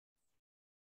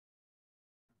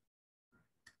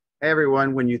Hey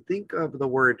everyone, when you think of the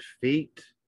word feet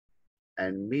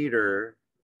and meter,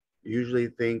 usually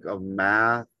think of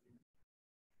math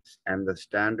and the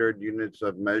standard units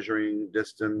of measuring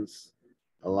distance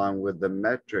along with the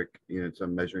metric units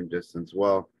of measuring distance.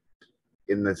 Well,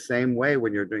 in the same way,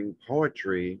 when you're doing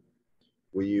poetry,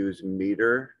 we use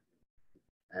meter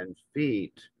and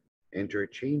feet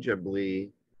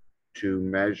interchangeably to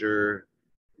measure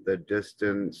the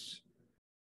distance,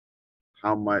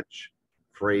 how much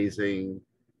phrasing,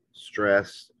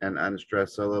 stress, and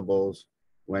unstressed syllables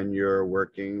when you're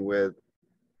working with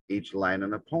each line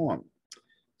in a poem.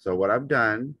 So what I've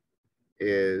done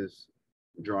is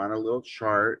drawn a little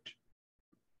chart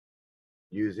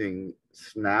using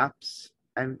snaps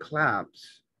and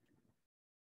claps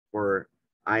for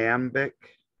iambic,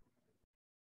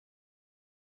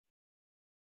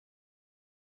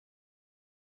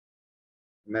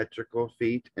 metrical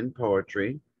feet in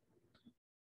poetry,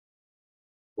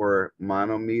 for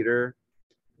monometer,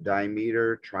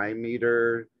 dimeter,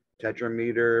 trimeter,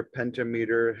 tetrameter,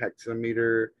 pentameter,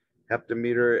 hexameter,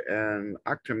 heptameter, and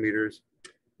octameters,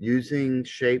 using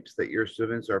shapes that your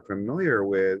students are familiar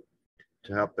with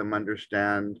to help them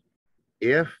understand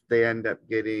if they end up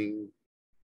getting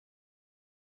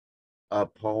a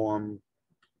poem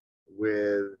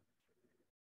with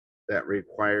that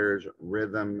requires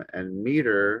rhythm and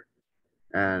meter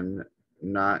and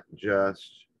not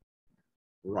just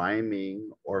rhyming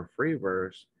or free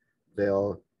verse,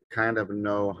 they'll kind of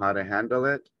know how to handle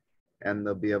it, and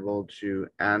they'll be able to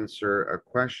answer a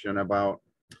question about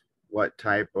what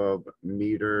type of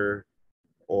meter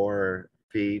or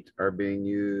feet are being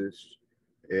used.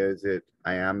 Is it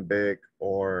iambic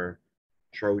or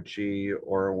trochee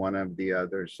or one of the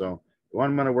others? So the one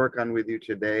I'm going to work on with you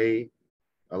today,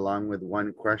 along with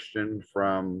one question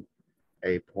from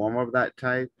a poem of that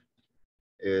type,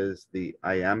 is the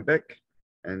iambic.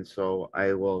 And so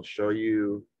I will show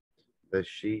you the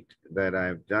sheet that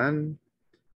I've done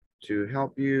to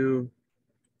help you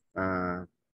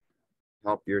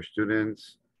help your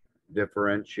students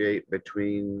differentiate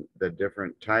between the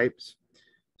different types.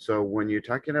 So when you're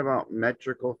talking about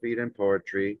metrical feet in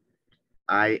poetry,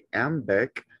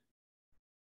 iambic,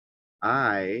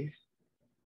 I,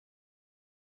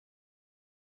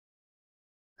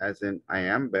 as in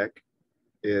iambic,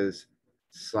 is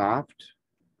soft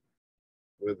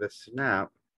with a snap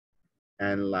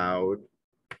and loud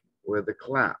with a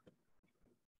clap.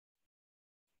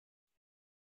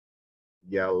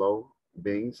 Yellow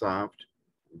being soft,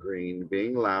 green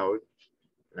being loud,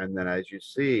 and then as you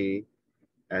see,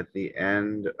 at the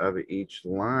end of each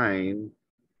line,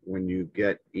 when you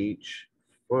get each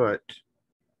foot,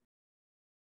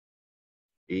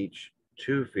 each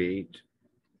 2 feet,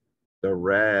 the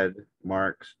red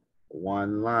marks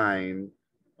one line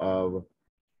of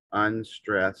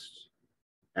unstressed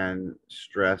and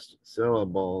stressed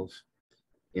syllables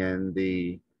in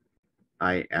the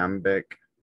iambic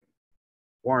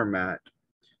format.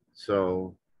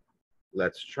 So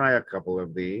let's try a couple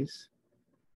of these.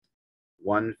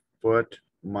 1 foot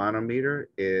monometer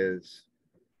is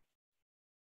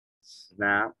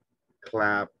snap,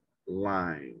 clap,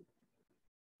 line,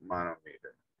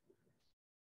 monometer.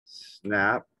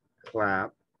 Snap,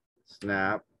 clap,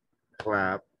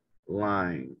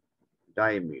 line,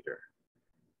 diameter.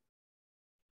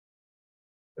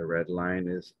 The red line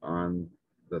is on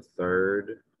the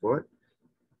 3rd foot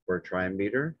for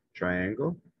trimeter,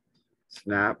 triangle.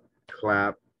 Snap,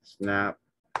 clap,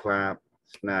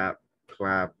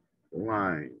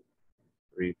 line.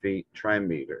 Repeat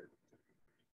trimeter.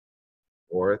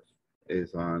 4th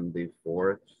is on the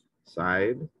 4th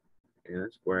side in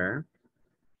a square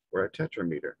for a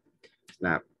tetrameter.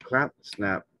 Snap, clap,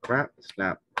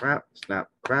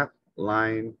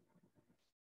 line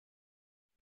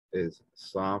is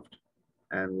soft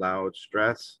and loud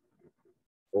stress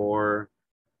for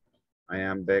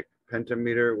iambic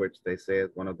pentameter, which they say is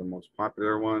one of the most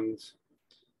popular ones.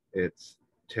 It's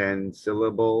 10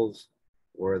 syllables,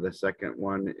 where the second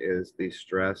one is the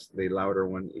stress, the louder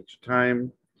one each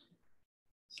time.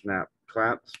 Snap,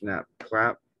 clap, snap,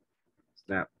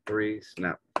 3,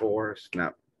 snap 4,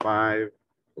 snap 5,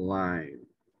 line,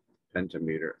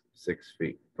 pentameter, 6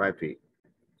 feet, 5 feet.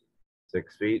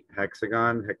 6 feet,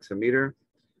 hexagon, hexameter,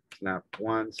 snap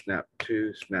 1, snap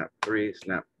 2, snap 3,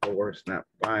 snap 4, snap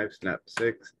 5, snap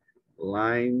 6,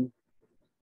 line,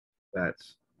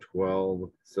 that's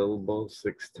 12 syllables,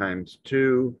 6 times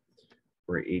 2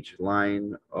 for each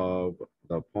line of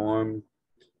the poem,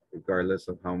 regardless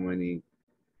of how many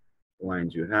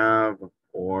lines you have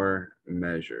or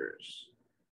measures.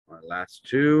 Our last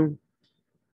two,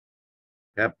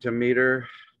 heptameter,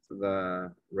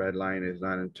 the red line is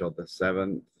not until the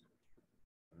 7th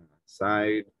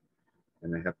side,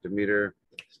 and the heptameter.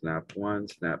 Snap 1,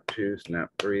 snap 2,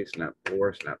 snap 3, snap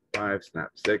 4, snap 5,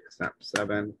 snap 6, snap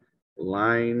 7.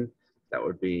 Line, that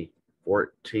would be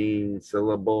 14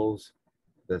 syllables.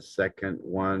 The second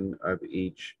one of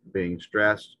each being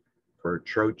stressed. For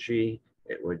trochee,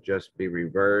 it would just be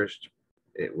reversed.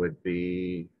 It would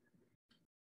be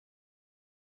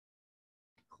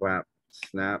clap,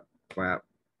 snap, clap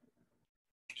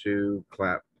 2,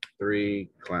 clap 3,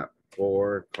 clap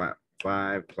 4, clap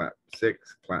 5, clap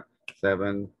 6, clap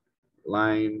 7,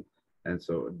 line. And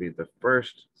so it would be the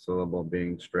first syllable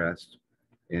being stressed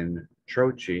in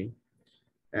trochee.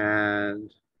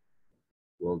 And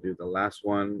we'll do the last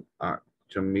one,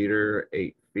 octometer,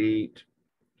 8 feet,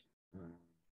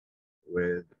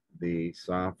 with the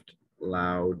soft,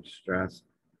 loud stress.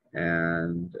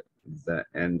 And the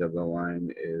end of the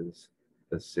line is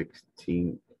the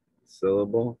 16th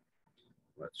syllable.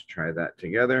 Let's try that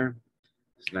together.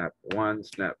 Snap 1,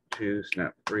 snap 2,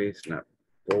 snap 3, snap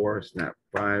 4, snap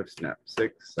 5, snap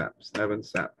 6, snap 7,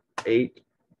 snap 8,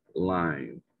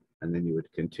 line. And then you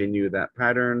would continue that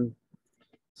pattern,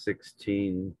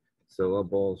 16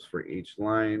 syllables for each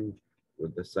line,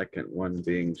 with the second one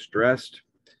being stressed.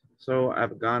 So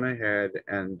I've gone ahead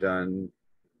and done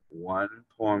one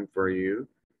poem for you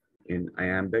in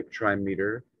iambic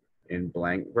trimeter in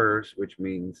blank verse, which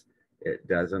means it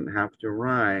doesn't have to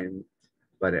rhyme,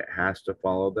 but it has to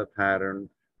follow the pattern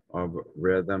of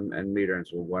rhythm and meter. And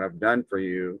so what I've done for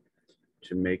you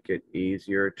to make it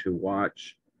easier to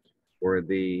watch for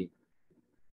the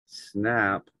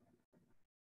snap,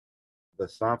 the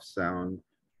soft sound,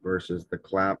 versus the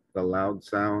clap, the loud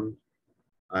sound,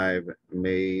 I've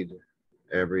made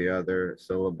every other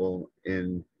syllable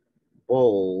in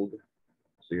bold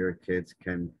so your kids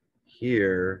can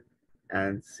hear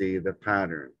and see the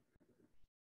pattern.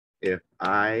 If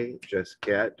I just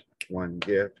get one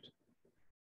gift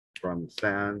from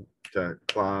Santa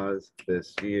Claus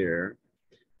this year,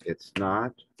 it's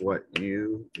not what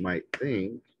you might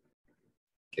think.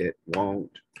 It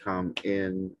won't come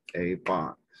in a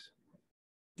box.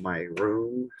 My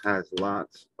room has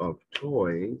lots of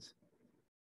toys.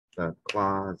 The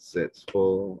closet's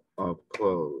full of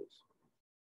clothes,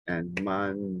 and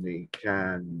money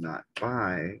cannot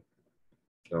buy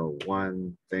the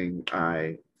one thing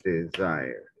I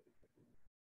desire.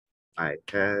 I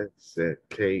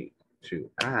hesitate to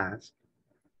ask.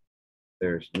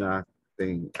 There's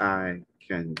nothing I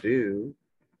can do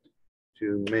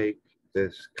to make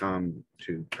this come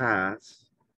to pass.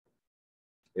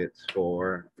 It's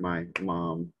for my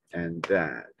mom and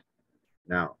dad.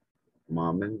 Now,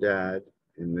 mom and dad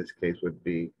in this case would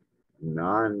be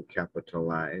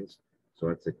non-capitalized. So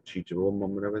it's a teachable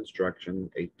moment of instruction,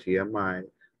 a TMI.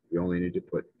 You only need to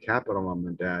put capital mom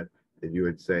and dad. Then you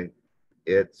would say,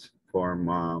 it's for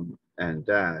mom and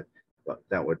dad. But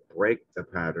that would break the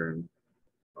pattern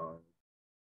of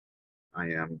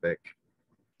iambic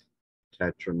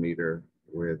tetrameter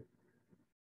with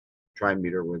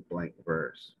trimeter with blank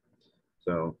verse.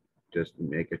 So just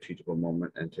make a teachable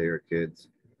moment and tell your kids,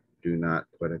 do not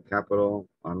put a capital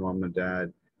on mom and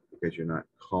dad because you're not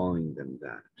calling them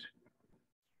that.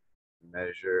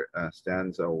 Measure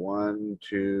stanza 1,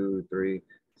 2, 3,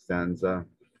 stanza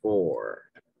 4.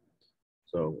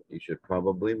 So you should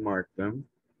probably mark them.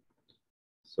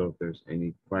 So if there's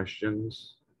any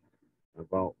questions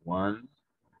about one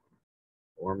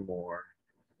or more,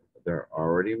 they're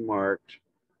already marked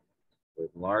with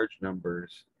large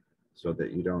numbers so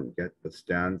that you don't get the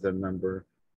stanza number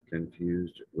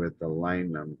confused with the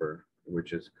line number,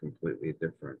 which is completely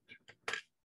different.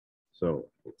 So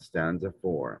stanza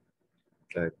 4,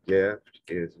 the gift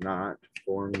is not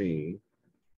for me,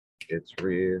 it's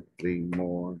really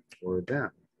more for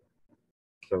them.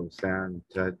 So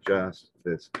Santa, just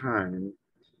this time,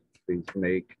 please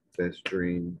make this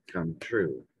dream come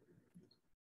true.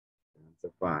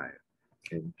 Stanza 5,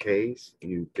 in case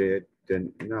you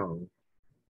didn't know,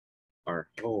 our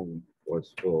home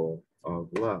was full of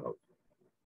love.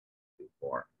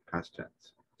 Before past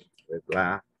tense, with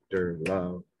laughter,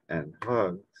 love, and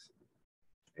hugs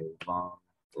a long,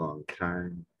 long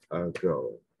time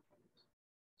ago.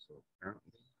 So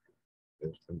apparently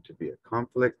there's going to be a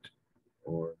conflict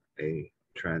or a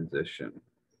transition.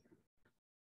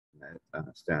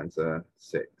 Stanza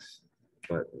 6,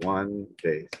 but one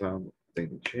day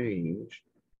something changed.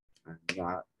 I'm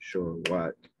not sure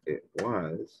what it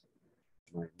was.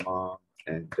 My mom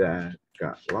and dad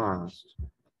got lost.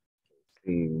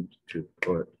 They seemed to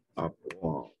put up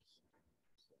walls.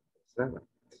 7,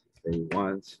 they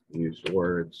once used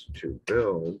words to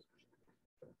build,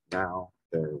 but now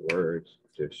their words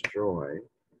destroy.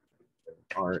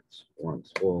 Hearts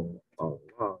once full of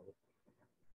love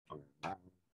are now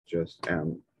just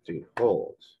empty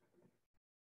holes.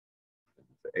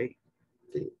 8.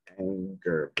 The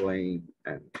anger, blame,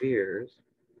 and fears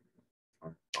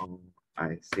are all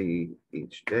I see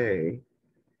each day,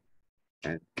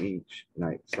 and each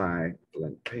night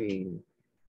silent pain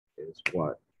is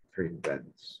what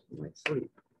prevents my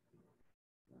sleep.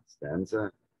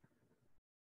 Stanza,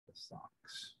 the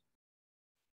socks,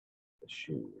 the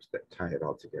shoes that tie it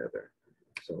all together.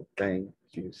 So thank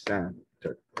you,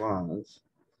 Santa Claus.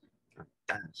 I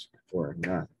ask for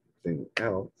nothing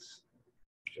else.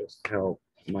 Just help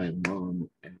my mom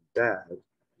and dad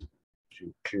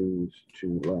to choose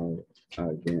to love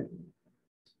again.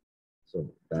 So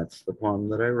that's the poem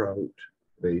that I wrote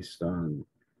based on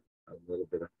a little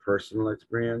bit of personal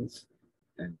experience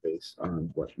and based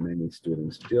on what many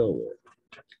students deal with.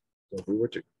 So if we were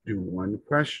to do one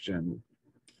question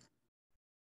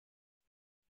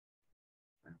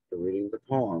after reading the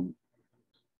poem,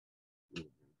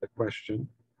 the question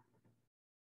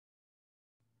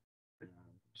and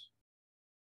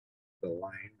the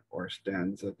line or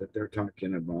stanza that they're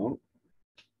talking about.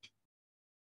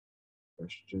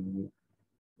 Question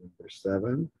number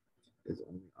 7 is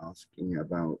only asking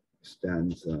about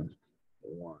stanza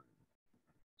 1.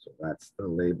 So that's the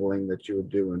labeling that you would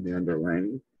do in the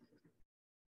underlining.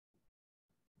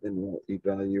 Then we'll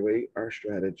evaluate our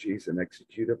strategies and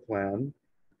execute a plan.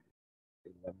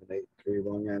 Eliminate 3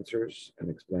 wrong answers and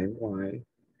explain why.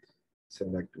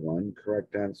 Select 1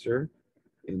 correct answer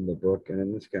in the book and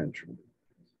in the Scantron.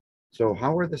 So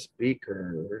how are the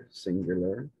speaker,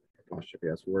 singular, apostrophe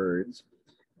S words,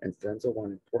 and stanza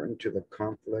 1 important to the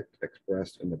conflict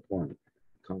expressed in the poem?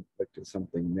 Conflict is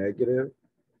something negative.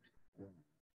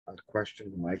 A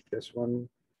question like this one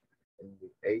in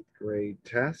the 8th grade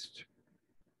test.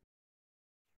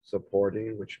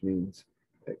 Supporting, which means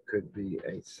it could be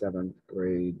a 7th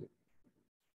grade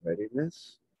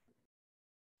readiness.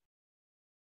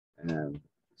 And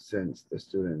since the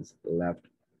students left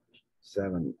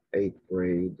 7th, 8th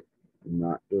grade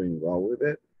not doing well with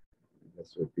it,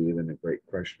 this would be then a great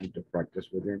question to practice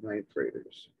with your 9th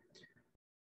graders.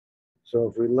 So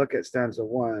if we look at stanza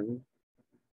 1,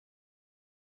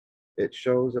 it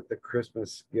shows that the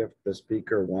Christmas gift the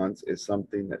speaker wants is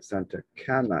something that Santa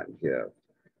cannot give.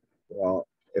 Well,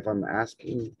 if I'm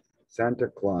asking Santa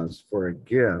Claus for a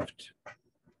gift,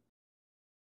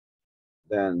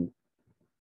 then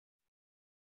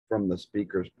from the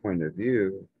speaker's point of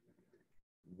view,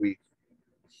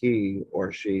 he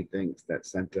or she thinks that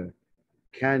Santa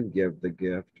can give the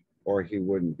gift, or he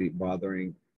wouldn't be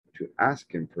bothering to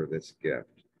ask him for this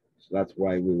gift. So that's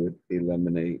why we would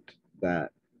eliminate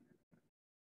that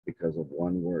because of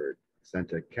one word.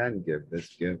 Santa can give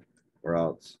this gift, or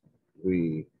else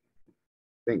we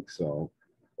think so,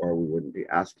 or we wouldn't be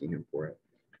asking him for it.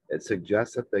 It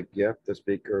suggests that the gift the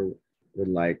speaker would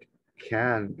like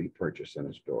can be purchased in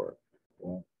a store.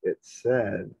 Well, it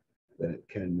said that it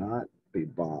cannot be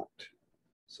bought.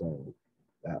 So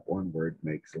that one word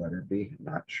makes letter B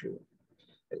not true.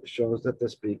 It shows that the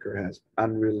speaker has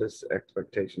unrealistic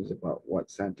expectations about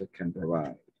what Santa can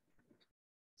provide.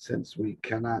 Since we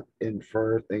cannot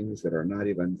infer things that are not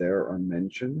even there or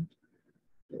mentioned,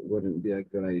 it wouldn't be a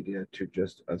good idea to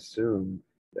just assume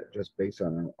that just based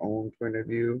on our own point of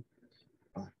view,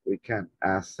 we can't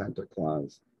ask Santa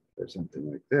Claus for something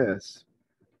like this.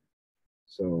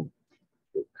 So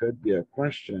it could be a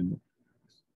question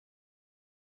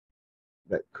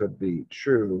that could be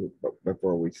true, but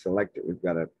before we select it, we've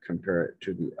got to compare it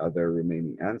to the other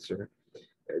remaining answer.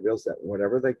 It reveals that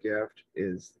whatever the gift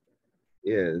is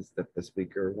that the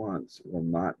speaker wants will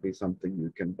not be something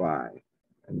you can buy.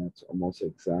 And that's almost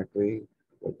exactly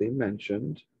what they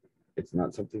mentioned. It's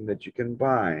not something that you can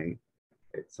buy.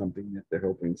 It's something that they're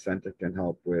hoping Santa can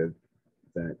help with,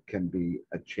 that can be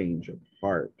a change of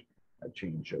heart, a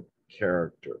change of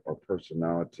character or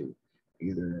personality,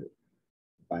 either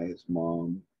by his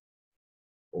mom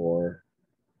or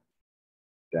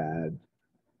dad,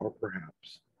 or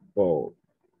perhaps both.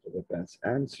 So the best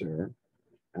answer,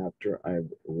 after I've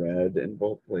read in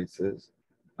both places,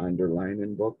 underlined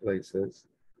in both places,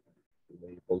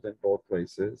 labeled in both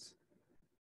places,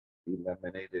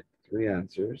 eliminated 3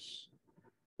 answers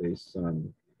based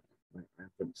on my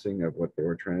referencing of what they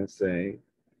were trying to say,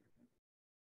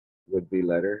 would be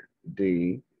letter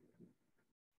D.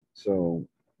 So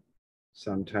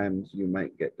sometimes you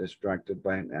might get distracted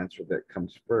by an answer that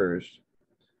comes first.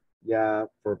 Yeah,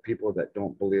 for people that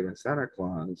don't believe in Santa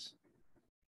Claus,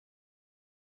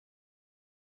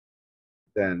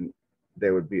 then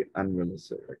they would be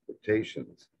unrealistic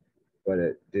expectations. but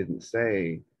it didn't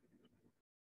say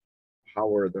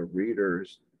how are the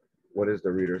readers, what is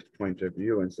the reader's point of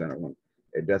view in stanza one.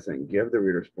 It doesn't give the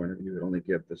reader's point of view, it only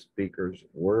gives the speaker's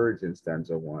words in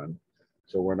stanza one.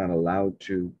 So we're not allowed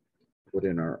to put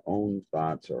in our own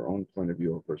thoughts, our own point of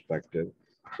view or perspective.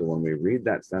 So when we read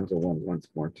that stanza one one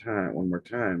more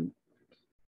time,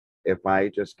 if I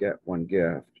just get one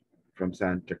gift from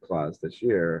Santa Claus this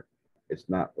year, it's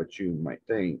not what you might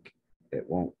think. It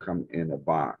won't come in a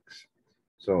box.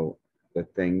 So the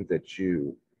things that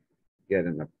you get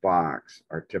in a box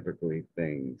are typically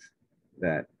things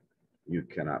that you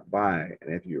cannot buy.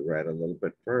 And if you read a little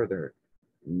bit further,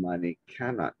 money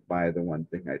cannot buy the one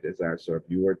thing I desire. So if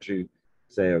you were to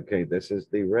say, okay, this is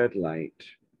the red light,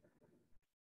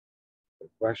 the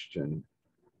question,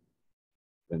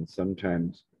 then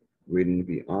sometimes reading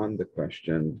beyond the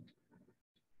question,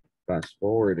 fast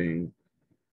forwarding,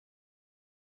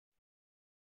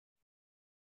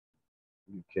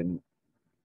 you can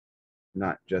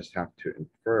not just have to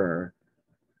infer.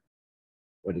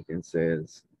 What you can say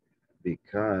is,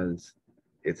 because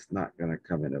it's not going to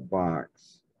come in a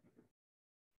box,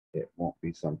 it won't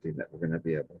be something that we're going to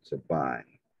be able to buy.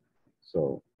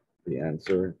 So the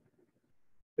answer,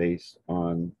 based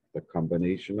on the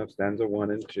combination of stanza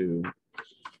 1 and 2,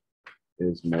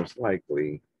 is most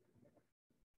likely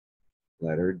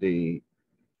letter D,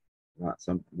 not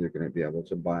something they're going to be able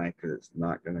to buy because it's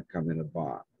not going to come in a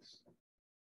box.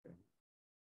 Okay.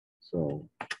 So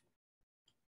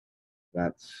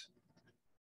that's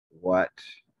what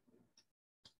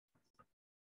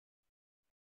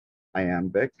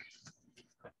iambic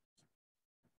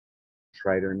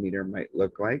trimeter might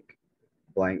look like.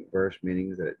 Blank verse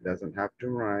meaning that it doesn't have to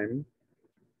rhyme,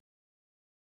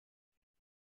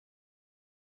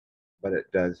 but it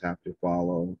does have to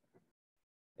follow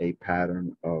a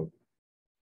pattern of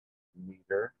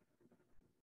meter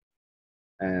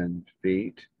and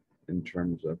beat in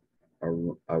terms of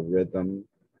a rhythm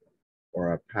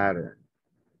or a pattern.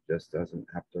 Just doesn't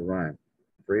have to rhyme.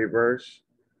 Free verse,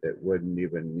 it wouldn't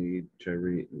even need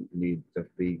to need the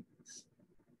feet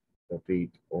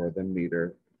or the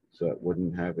meter, so it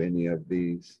wouldn't have any of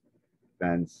these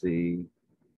fancy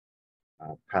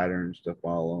patterns to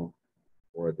follow,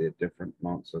 or the different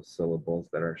amounts of syllables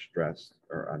that are stressed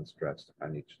or unstressed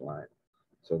on each line.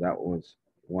 So that was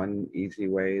one easy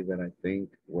way that I think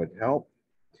would help.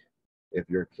 If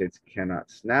your kids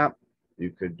cannot snap, you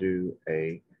could do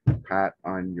a pat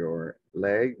on your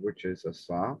leg, which is a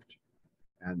soft,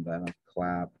 and then a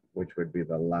clap, which would be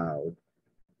the loud,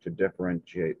 to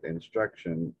differentiate the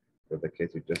instruction for the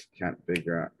kids who just can't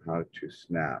figure out how to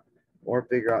snap, or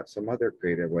figure out some other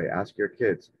creative way. Ask your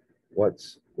kids,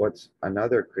 what's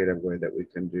another creative way that we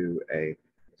can do a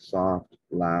soft,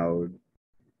 loud,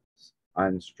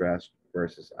 unstressed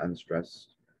versus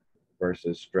unstressed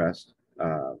versus stressed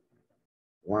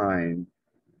line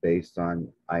based on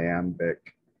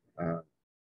iambic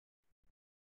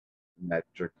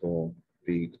metrical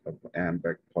beat of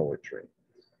iambic poetry.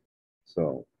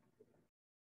 So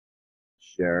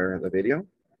share the video,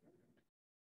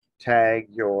 tag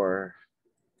your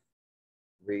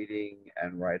reading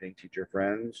and writing teacher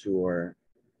friends who are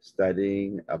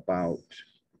studying about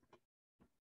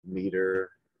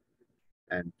meter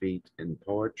and beat in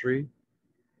poetry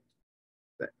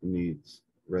that needs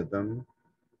rhythm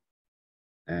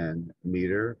and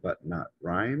meter but not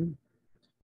rhyme.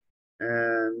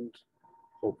 And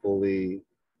hopefully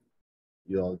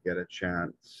you'll get a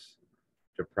chance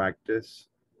to practice.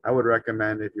 I would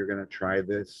recommend, if you're going to try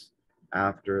this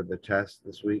after the test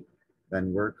this week,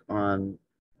 then work on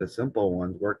the simple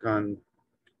ones. Work on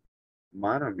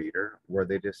monometer, where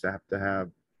they just have to have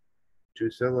 2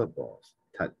 syllables.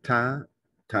 Ta-ta,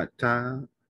 ta-ta,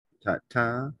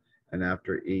 ta-ta. And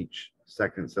after each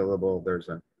second syllable, there's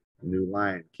a new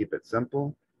line. Keep it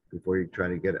simple before you try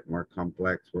to get it more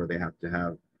complex, where they have to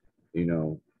have,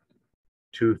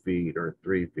 2 feet or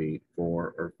 3 feet,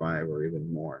 4 or 5 or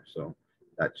even more. So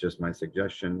that's just my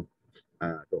suggestion.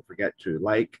 Don't forget to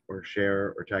like or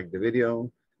share or tag the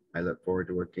video. I look forward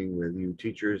to working with you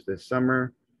teachers this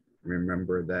summer.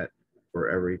 Remember that for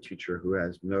every teacher who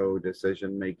has no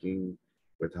decision making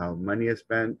with how money is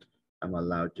spent, I'm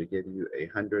allowed to give you a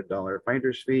 $100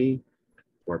 finder's fee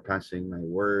for passing my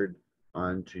word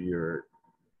on to your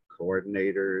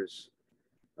coordinators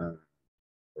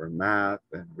for math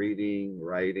and reading,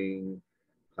 writing,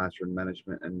 classroom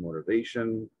management, and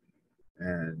motivation.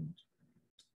 And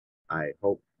I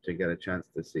hope to get a chance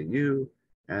to see you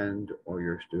and or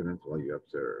your students while you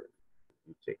observe.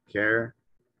 You take care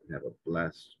and have a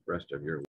blessed rest of your week.